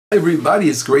Hi everybody,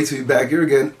 it's great to be back here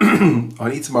again on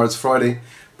Itamar. It's Friday.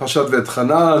 Parashat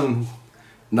Vaetchanan,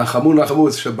 Nachamo,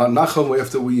 it's Shabbat Nachamo,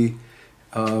 after we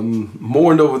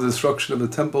mourned over the destruction of the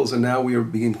temples, and now we are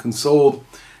being consoled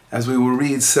as we will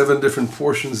read 7 different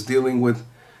portions dealing with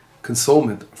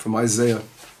consolement from Isaiah.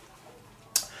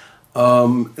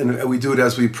 And we do it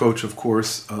as we approach, of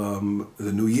course, the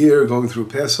New Year, going through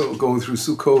Passover, going through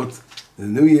Sukkot, the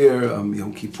New Year,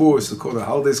 Yom Kippur, Sukkot, the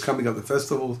holidays coming up, the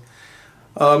festivals.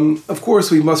 Of course,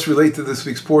 we must relate to this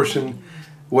week's portion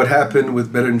what happened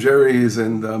with Ben and Jerry's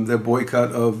and their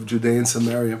boycott of Judea and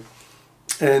Samaria.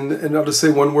 And I'll just say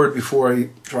one word before I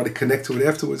try to connect to it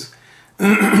afterwards.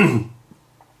 The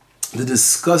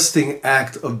disgusting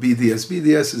act of BDS.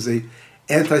 BDS is a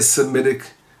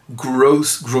anti-Semitic,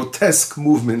 gross, grotesque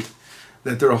movement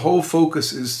that their whole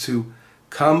focus is to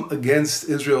come against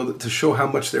Israel, to show how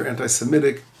much they're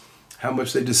anti-Semitic, how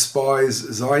much they despise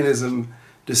Zionism,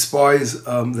 despise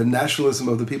the nationalism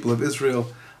of the people of Israel,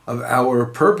 of our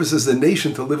purpose as a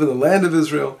nation to live in the land of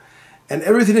Israel, and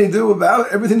everything they go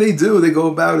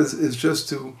about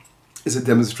is a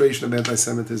demonstration of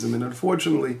anti-Semitism. And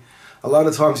unfortunately, a lot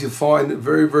of times you find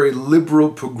very, very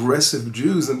liberal, progressive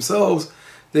Jews themselves,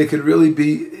 they could really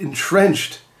be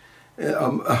entrenched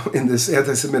in this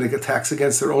anti-Semitic attacks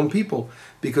against their own people,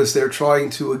 because they're trying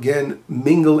to again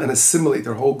mingle and assimilate.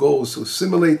 Their whole goal is to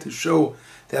assimilate, to show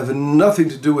they have nothing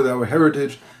to do with our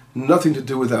heritage, nothing to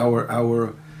do with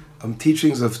our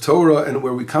teachings of Torah and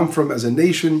where we come from as a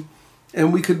nation.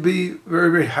 And we could be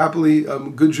very, very happily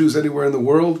good Jews anywhere in the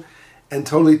world, and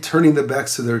totally turning their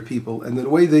backs to their people. And the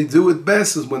way they do it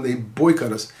best is when they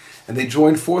boycott us and they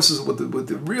join forces with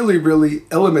the really, really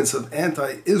elements of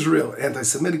anti-Israel,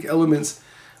 anti-Semitic elements,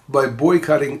 by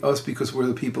boycotting us because we're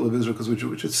the people of Israel,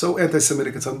 which is so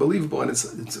anti-Semitic, it's unbelievable, and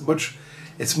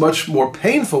it's much more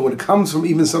painful when it comes from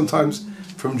even sometimes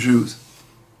from Jews,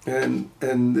 and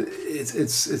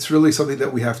it's really something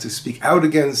that we have to speak out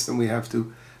against, and we have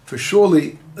to, for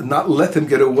surely, not let them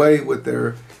get away with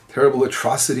their terrible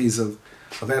atrocities of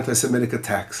anti-Semitic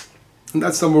attacks. And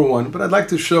that's number one. But I'd like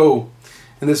to show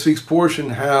in this week's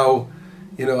portion how,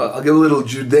 I'll give a little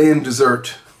Judean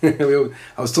dessert. I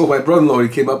was told by my brother-in-law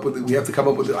we have to come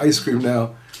up with the ice cream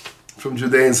now from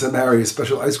Judea and Samaria,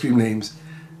 special ice cream names.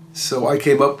 So I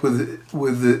came up with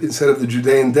instead of the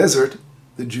Judean desert,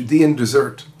 the Judean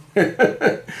dessert.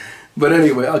 But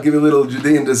anyway, I'll give you a little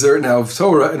Judean dessert now of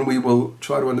Torah, and we will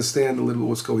try to understand a little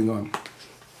what's going on.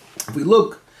 If we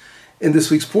look in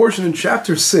this week's portion in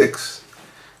chapter 6,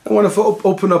 I want to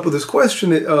open up with this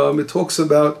question. It talks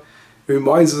about, it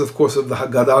reminds us, of course, of the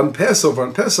Haggadah on Passover.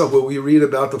 On Pesach, where we read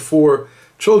about the 4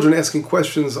 children asking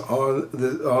questions on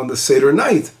the Seder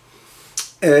night.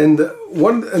 And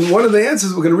one of the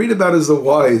answers we're going to read about is the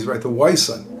wise, right? The wise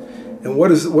son. And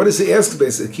what is he asked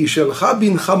basically?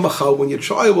 When your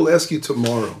child will ask you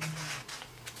tomorrow.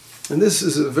 And this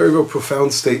is a very, very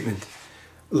profound statement.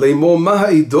 And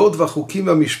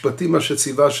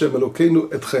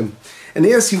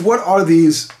he asks you, what are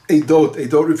these eidot?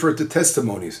 Eidot refer to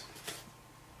testimonies.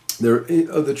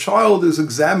 The child is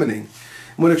examining.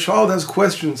 When a child has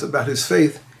questions about his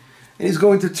faith, and he's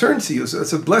going to turn to you. So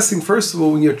that's a blessing, first of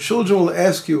all, when your children will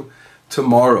ask you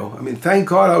tomorrow. I mean, thank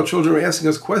God our children are asking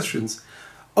us questions.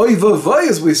 Oy vavay,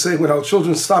 as we say, when our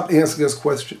children stop asking us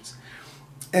questions.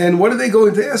 And what are they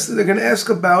going to ask? They're going to ask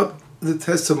about the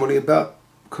testimony, about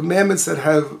commandments that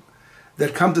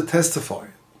come to testify.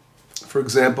 For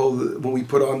example, when we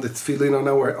put on the tefillin on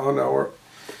our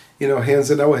hands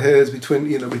and our heads,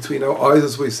 between our eyes,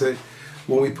 as we say,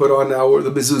 when we put on the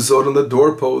mezuzot on the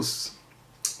doorposts,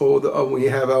 or when we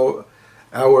have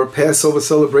our Passover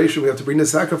celebration, we have to bring the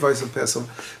sacrifice of Passover.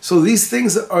 So these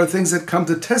things are things that come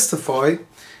to testify,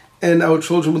 and our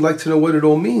children would like to know what it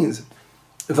all means.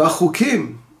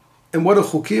 V'chukim, and what are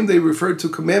chukim? They refer to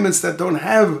commandments that don't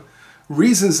have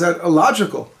reasons that are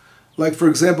logical. Like, for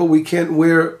example, we can't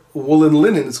wear woolen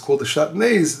linen. It's called the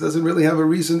shatnez. It doesn't really have a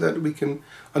reason that we can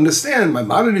understand.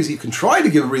 Maimonides, you can try to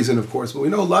give a reason, of course, but we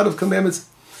know a lot of commandments,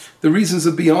 the reasons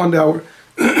are beyond our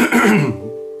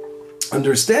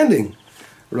understanding,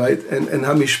 right? And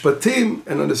hamishpatim,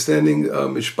 and understanding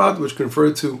mishpat, which can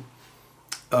refer to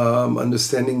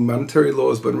understanding monetary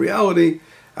laws, but in reality,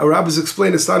 our rabbis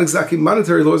explain it's not exactly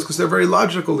monetary laws because they're very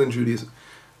logical in Judaism,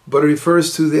 but it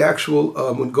refers to the actual,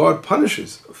 when God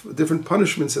punishes, different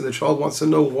punishments, and the child wants to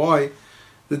know why,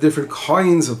 the different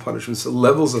kinds of punishments, the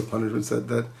levels of punishments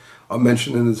that are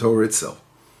mentioned in the Torah itself.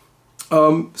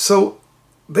 So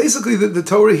basically the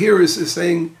Torah here is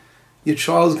saying, your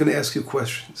child is going to ask you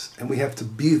questions, and we have to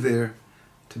be there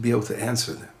to be able to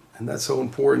answer them. And that's so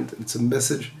important. It's a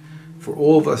message for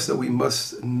all of us that we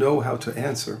must know how to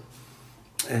answer.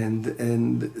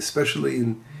 and especially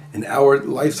in our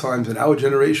lifetimes, in our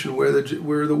generation, where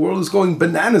the world is going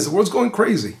bananas, the world's going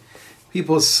crazy.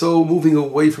 People are so moving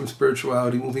away from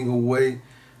spirituality, moving away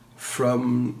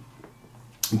from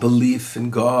belief in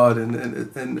God,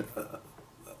 and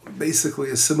basically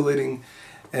assimilating,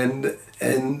 and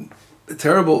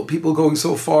terrible people going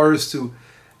so far as to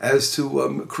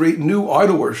create new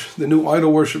idol worship. The new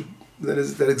idol worship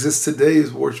that exists today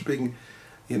is worshiping,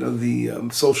 the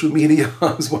social media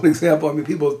is one example. I mean,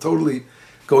 people are totally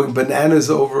going bananas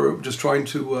over just trying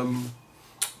to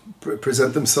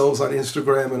present themselves on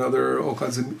Instagram and all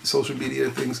kinds of social media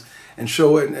things, and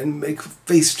show and make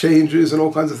face changes and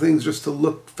all kinds of things just to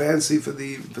look fancy for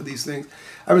these things.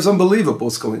 I mean, it's unbelievable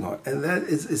what's going on, and that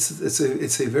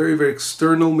it's a very, very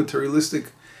external,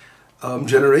 materialistic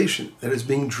generation that is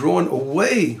being drawn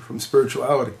away from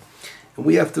spirituality, and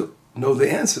we have to know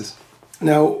the answers.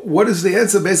 Now, what is the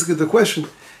answer? Basically, the question.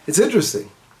 It's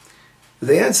interesting.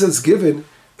 The answer is given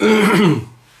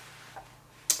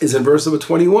is in verse number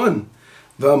 21.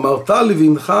 You will tell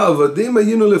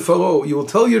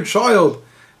your child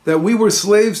that we were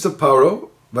slaves to Paro.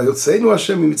 And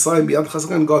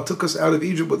God took us out of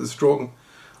Egypt with a strong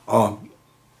arm.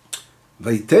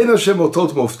 And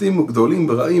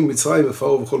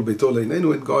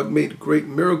God made great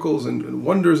miracles and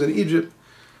wonders in Egypt.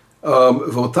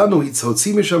 And He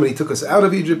took us out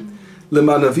of Egypt.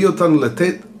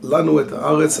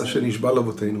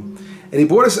 And He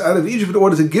brought us out of Egypt in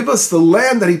order to give us the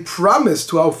land that He promised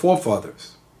to our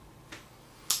forefathers.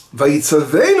 And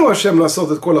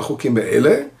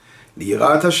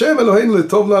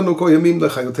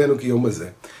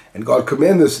God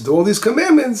commanded us to do all these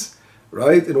commandments,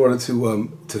 right, in order to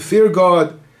fear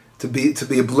God, to be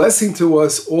a blessing to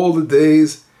us all the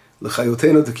days,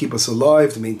 to keep us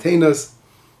alive, to maintain us,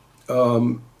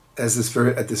 at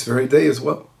this very day as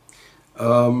well.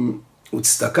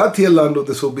 This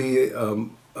will be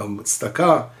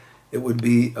tzedakah. It would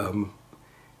be a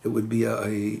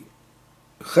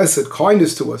chesed,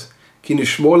 kindness to us.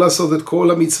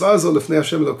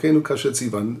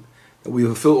 That we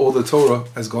fulfill all the Torah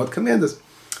as God commanded us.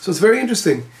 So it's very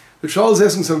interesting. The child is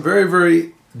asking some very,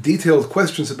 very detailed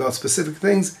questions about specific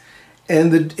things,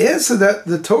 and the answer that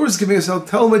the Torah is giving us, I'll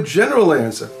tell him a general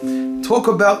answer. Talk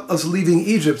about us leaving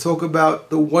Egypt, talk about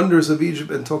the wonders of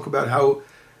Egypt, and talk about how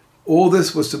all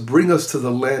this was to bring us to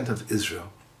the land of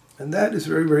Israel. And that is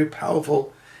very, very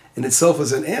powerful in itself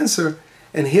as an answer.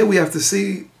 And here we have to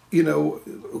see, a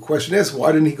question asked,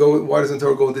 why doesn't the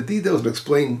Torah go into details and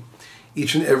explain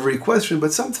each and every question?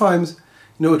 But sometimes,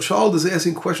 a child is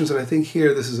asking questions, and I think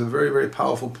here this is a very, very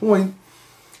powerful point,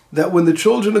 that when the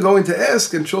children are going to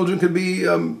ask, and children could be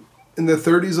in their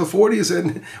 30s or 40s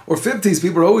or 50s,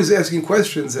 people are always asking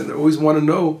questions and always want to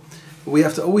know. We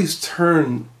have to always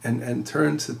turn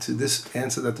to this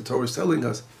answer that the Torah is telling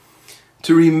us,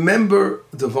 to remember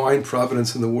divine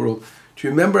providence in the world, to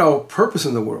remember our purpose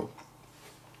in the world,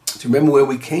 to remember where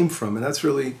we came from. And that's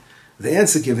really the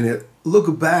answer given here.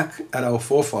 Look back at our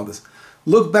forefathers.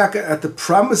 Look back at the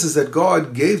promises that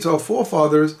God gave to our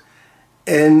forefathers,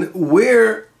 and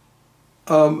where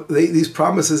these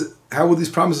promises, how these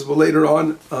promises were later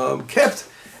on kept,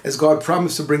 as God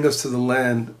promised to bring us to the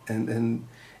land, and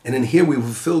in here we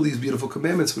fulfill these beautiful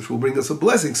commandments, which will bring us a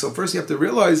blessing. So first you have to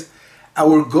realize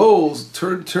our goals,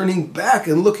 turning back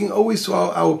and looking always to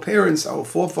our parents, our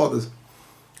forefathers,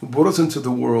 who brought us into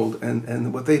the world,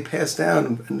 and what they passed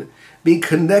down, and being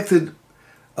connected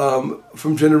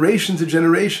from generation to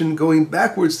generation, going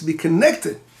backwards to be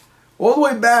connected all the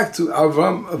way back to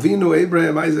Avram Avinu,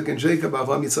 Abraham, Isaac, and Jacob,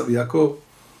 Avram, Yitzhak, Yaakov.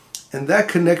 And that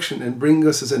connection, and bringing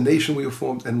us as a nation we were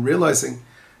formed, and realizing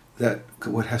that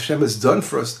what Hashem has done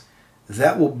for us,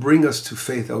 that will bring us to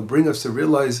faith. That will bring us to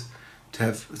realize,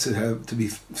 to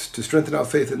strengthen our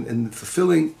faith in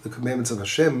fulfilling the commandments of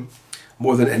Hashem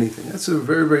more than anything. That's a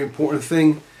very, very important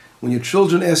thing. When your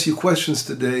children ask you questions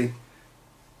today,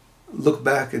 look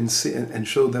back and see and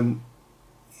show them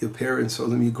your parents, show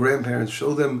them your grandparents,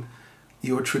 show them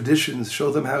your traditions,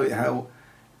 show them how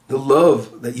the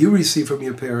love that you receive from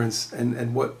your parents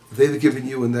and what they've given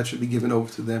you, and that should be given over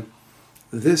to them.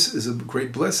 This is a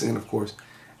great blessing, and of course,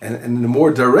 and in a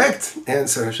more direct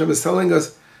answer, Hashem is telling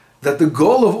us that the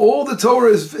goal of all the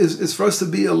Torah is for us to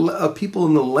be a people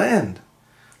in the land,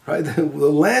 right? The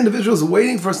land of Israel is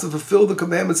waiting for us to fulfill the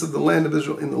commandments of the land of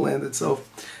Israel in the land itself.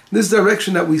 This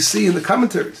direction that we see in the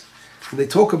commentaries, and they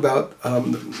talk about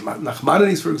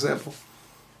Nachmanides, for example,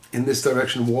 in this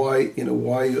direction. Why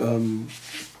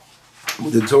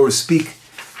the Torah speak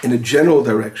in a general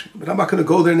direction? But I'm not going to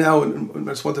go there now, and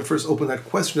I just want to first open that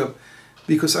question up,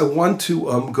 because I want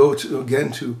to go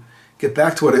to get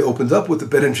back to what I opened up with, the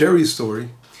Ben and Jerry's story.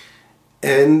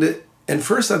 And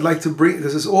first I'd like to bring,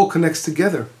 because this all connects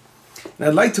together, and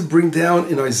I'd like to bring down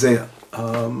in Isaiah,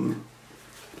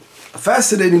 a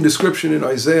fascinating description in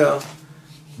Isaiah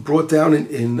brought down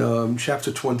in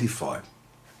chapter 25.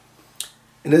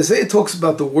 And Isaiah talks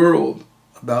about the world,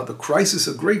 about the crisis,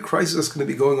 a great crisis that's going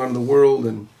to be going on in the world,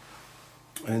 and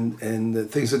the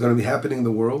things that are going to be happening in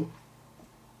the world.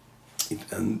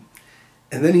 And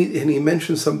then he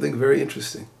mentions something very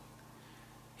interesting.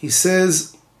 He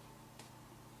says,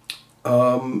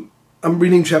 I'm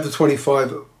reading chapter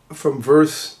 25 from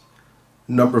verse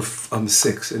number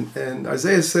 6, and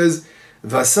Isaiah says,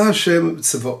 "V'asa Hashem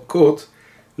tzevakot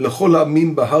l'chol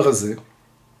ha'amim bahar hazeh."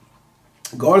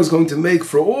 God is going to make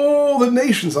for all the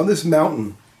nations on this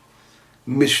mountain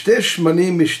mishte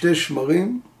shmanim mishte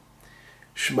shmarim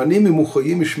shmanim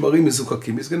mimuchayim mishmarim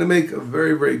mizukakim. He's going to make a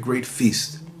very, very great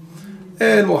feast,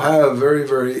 and we'll have very,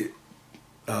 very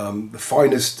the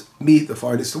finest meat, the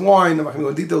finest wine. I'm not going to go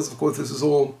into details. Of course, this is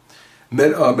all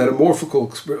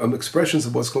metamorphical expressions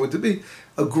of what's going to be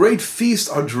a great feast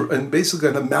on, and basically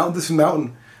on this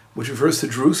mountain, which refers to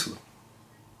Jerusalem.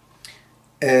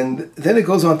 And then it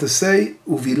goes on to say,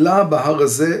 "Uvila bahar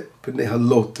hazeh pnei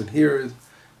halot." And here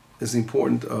is the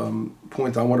important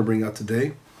point I want to bring out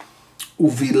today.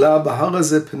 "Uvila bahar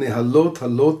hazeh pnei halot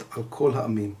halot al kol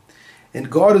ha'amim." And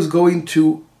God is going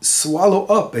to swallow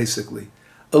up, basically,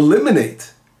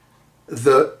 eliminate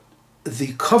the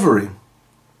covering,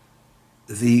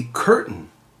 the curtain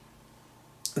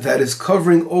that is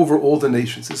covering over all the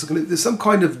nations. There's some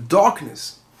kind of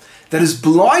darkness that is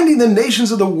blinding the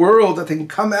nations of the world, that they can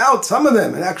come out, some of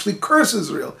them, and actually curse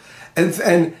Israel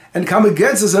and come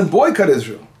against us and boycott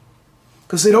Israel.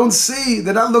 Because they don't see,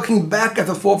 they're not looking back at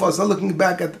the forefathers, not looking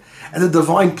back at the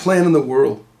divine plan in the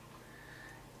world.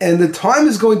 And the time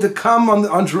is going to come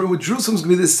on Jerusalem, Jerusalem's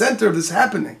going to be the center of this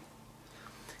happening,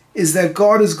 is that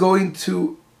God is going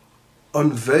to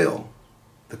unveil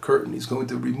the curtain. He's going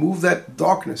to remove that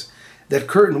darkness, that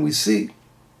curtain we see.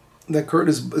 That curtain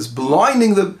is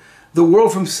blinding the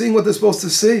world from seeing what they're supposed to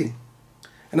see.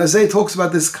 And Isaiah talks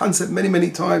about this concept many, many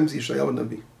times, Yeshayahu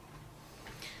Navi.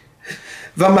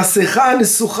 V'masecha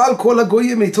nesuchal kol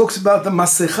hagoyim. He talks about the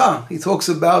masecha. He talks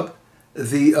about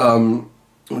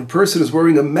when a person is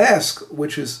wearing a mask,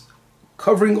 which is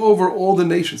covering over all the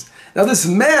nations. Now this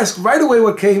mask, right away,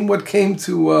 what comes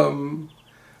to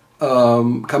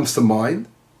mind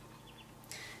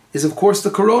is, of course, the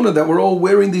corona, that we're all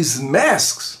wearing these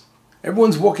masks.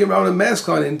 Everyone's walking around with a mask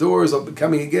on indoors,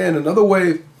 coming again, another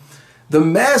wave. The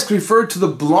mask referred to the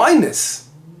blindness.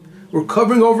 We're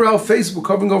covering over our face, we're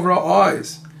covering over our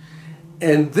eyes.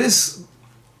 And this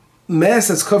mask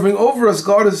that's covering over us,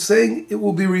 God is saying it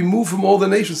will be removed from all the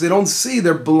nations. They don't see,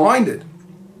 they're blinded.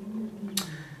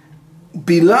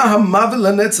 Bilah hamavet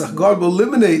lanetzach. God will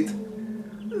eliminate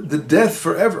the death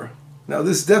forever. Now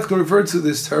this death can refer to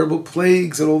this terrible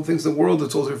plagues and all the things in the world.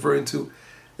 It's also referring to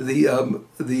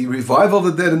the revival of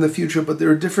the dead in the future, but there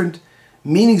are different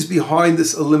meanings behind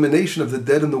this elimination of the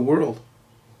dead in the world.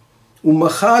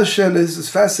 Umachashen, this is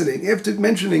fascinating. After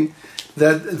mentioning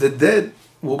that the death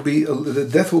will be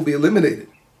eliminated,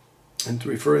 and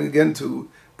referring again to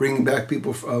bringing back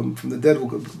people from the dead,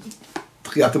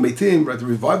 Tchiyat HaMeitim, right, the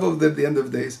revival of the end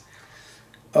of the days.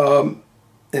 And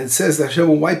it says that Hashem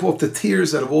will wipe off the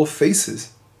tears out of all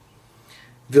faces.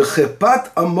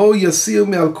 V'chepat amo yasir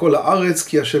me'al kol ha'aretz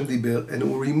ki Hashem diber. And it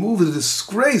will remove the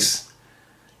disgrace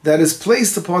that is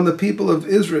placed upon the people of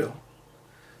Israel,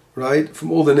 right, from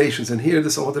all the nations. And here, I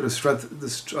wanted to stress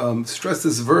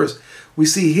this verse. We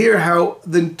see here how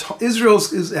Israel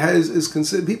is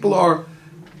considered, people are,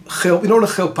 you know what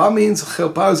a chelpa means?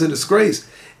 Chelpa is a disgrace.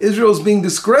 Israel is being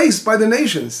disgraced by the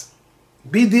nations.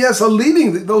 BDS are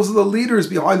leading, those are the leaders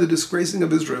behind the disgracing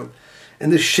of Israel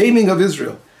and the shaming of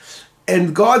Israel.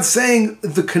 And God's saying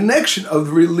the connection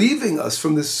of relieving us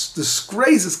from this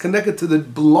disgrace is connected to the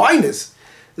blindness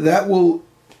that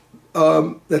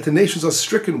the nations are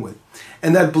stricken with.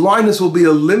 And that blindness will be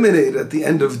eliminated at the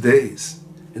end of days.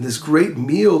 And this great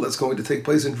meal that's going to take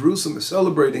place in Jerusalem is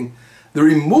celebrating the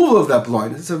removal of that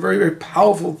blindness. It's a very, very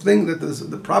powerful thing that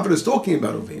the prophet is talking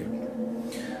about over here.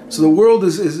 So the world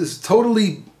is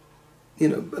totally,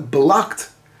 blocked,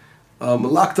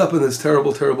 locked up in this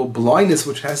terrible, terrible blindness,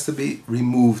 which has to be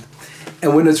removed.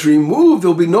 And when it's removed,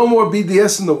 there'll be no more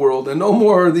BDS in the world, and no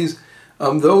more of these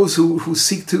those who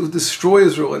seek to destroy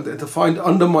Israel and to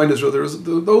undermine Israel. There's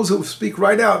those who speak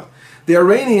right out. The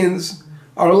Iranians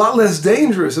are a lot less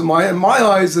dangerous in my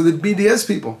eyes than the BDS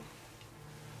people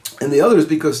and the others,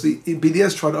 because the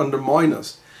BDS try to undermine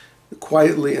us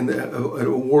quietly in a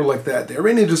war like that. The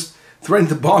Iranians just threatened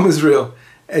to bomb Israel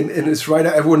and it's right.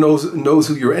 Everyone knows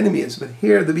who your enemy is. But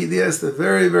here, the BDS, they're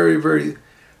very, very, very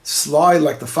sly,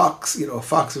 like the fox. You know, a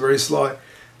fox is very sly,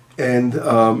 and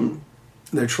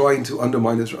they're trying to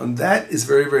undermine Israel, and that is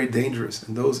very, very dangerous.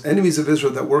 And those enemies of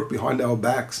Israel that work behind our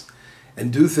backs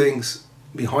and do things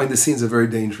behind the scenes are very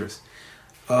dangerous.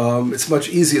 It's much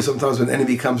easier sometimes when an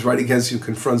enemy comes right against you,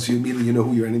 confronts you, immediately you know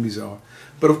who your enemies are.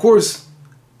 But of course,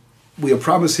 we are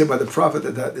promised here by the prophet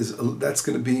that that's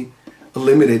going to be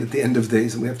eliminated at the end of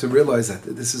days, and we have to realize that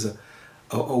this is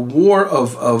a war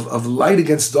of light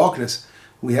against darkness.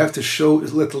 We have to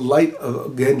let the light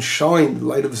again shine, the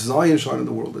light of Zion shine in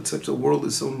the world. It's such a world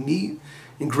is so in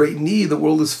great need. The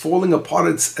world is falling apart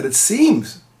at its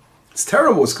seams. It's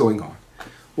terrible what's going on.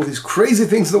 All these crazy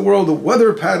things in the world, the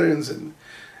weather patterns and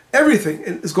everything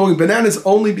is going bananas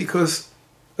only because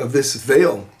of this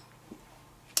veil,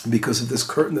 because of this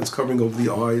curtain that's covering over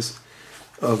the eyes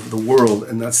of the world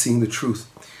and not seeing the truth.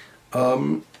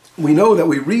 We know that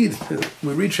we read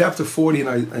chapter 40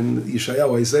 in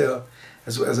Yeshayahu, Isaiah,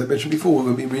 as I mentioned before, we're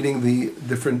going to be reading the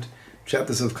different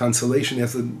chapters of consolation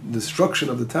after the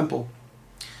destruction of the temple.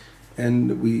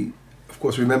 And we, of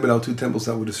course, remember our 2 temples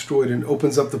that were destroyed, and it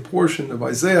opens up the portion of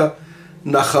Isaiah,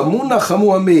 Nachamo,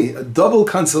 Nachamo Ami, a double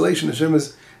consolation. Hashem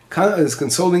is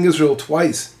consoling Israel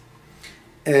twice,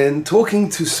 and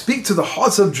speak to the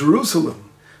hearts of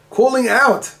Jerusalem, calling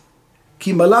out,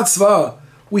 Ki malat tzva,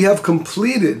 we have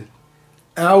completed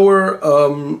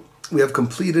the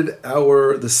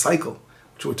cycle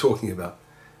which we're talking about.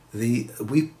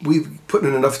 We've put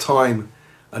in enough time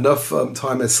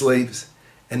as slaves,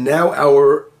 and now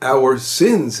our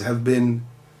sins have been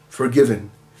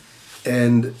forgiven.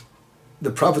 And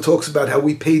the prophet talks about how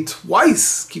we paid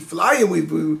twice,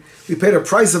 kiflayim, we paid a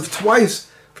price of twice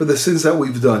for the sins that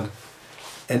we've done.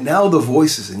 And now the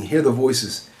voices, and you hear the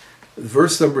voices.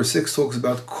 Verse number 6 talks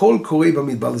about Kol Korei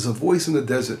Bamidbar, there's a voice in the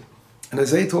desert. And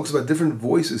Isaiah talks about different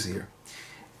voices here.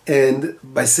 And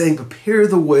by saying, prepare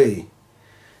the way,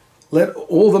 let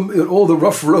all the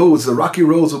rough roads, the rocky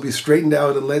roads will be straightened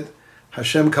out, and let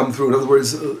Hashem come through. In other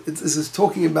words, this is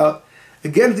talking about,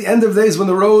 again, at the end of days when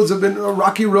the roads have been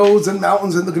rocky roads and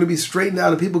mountains, and they're going to be straightened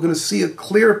out, and people are going to see a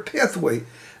clear pathway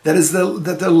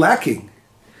that they're lacking.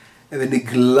 And then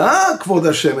Nigla Kvod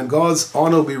Hashem, and God's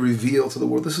honor will be revealed to the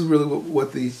world. This is really what one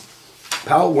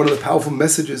of the powerful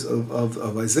messages of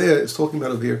Isaiah is talking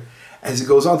about over here, as he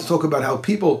goes on to talk about how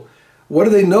people, what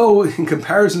do they know in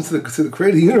comparison to the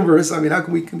creator of the universe? I mean, how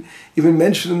can we even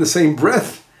mention in the same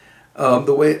breath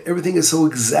the way everything is so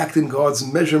exact in God's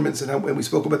measurements, and we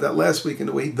spoke about that last week, and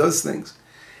the way he does things.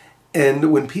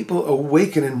 And when people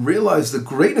awaken and realize the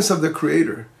greatness of their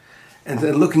creator, and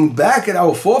then looking back at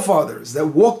our forefathers that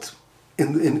walked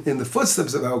in the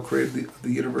footsteps of our creator,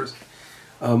 the universe,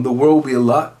 the world will be a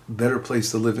lot better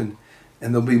place to live in,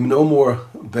 and there'll be no more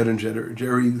Ben and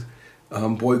Jerry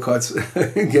boycotts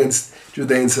against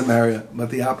Judea and Samaria, but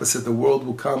the opposite. The world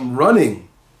will come running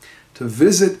to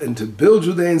visit and to build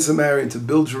Judea and Samaria, and to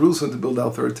build Jerusalem, to build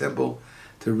our 3rd temple,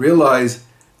 to realize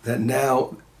that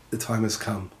now the time has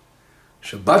come.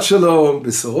 Shabbat Shalom,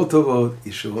 B'sorot Tovot,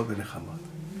 Yeshuot v'Nechamot.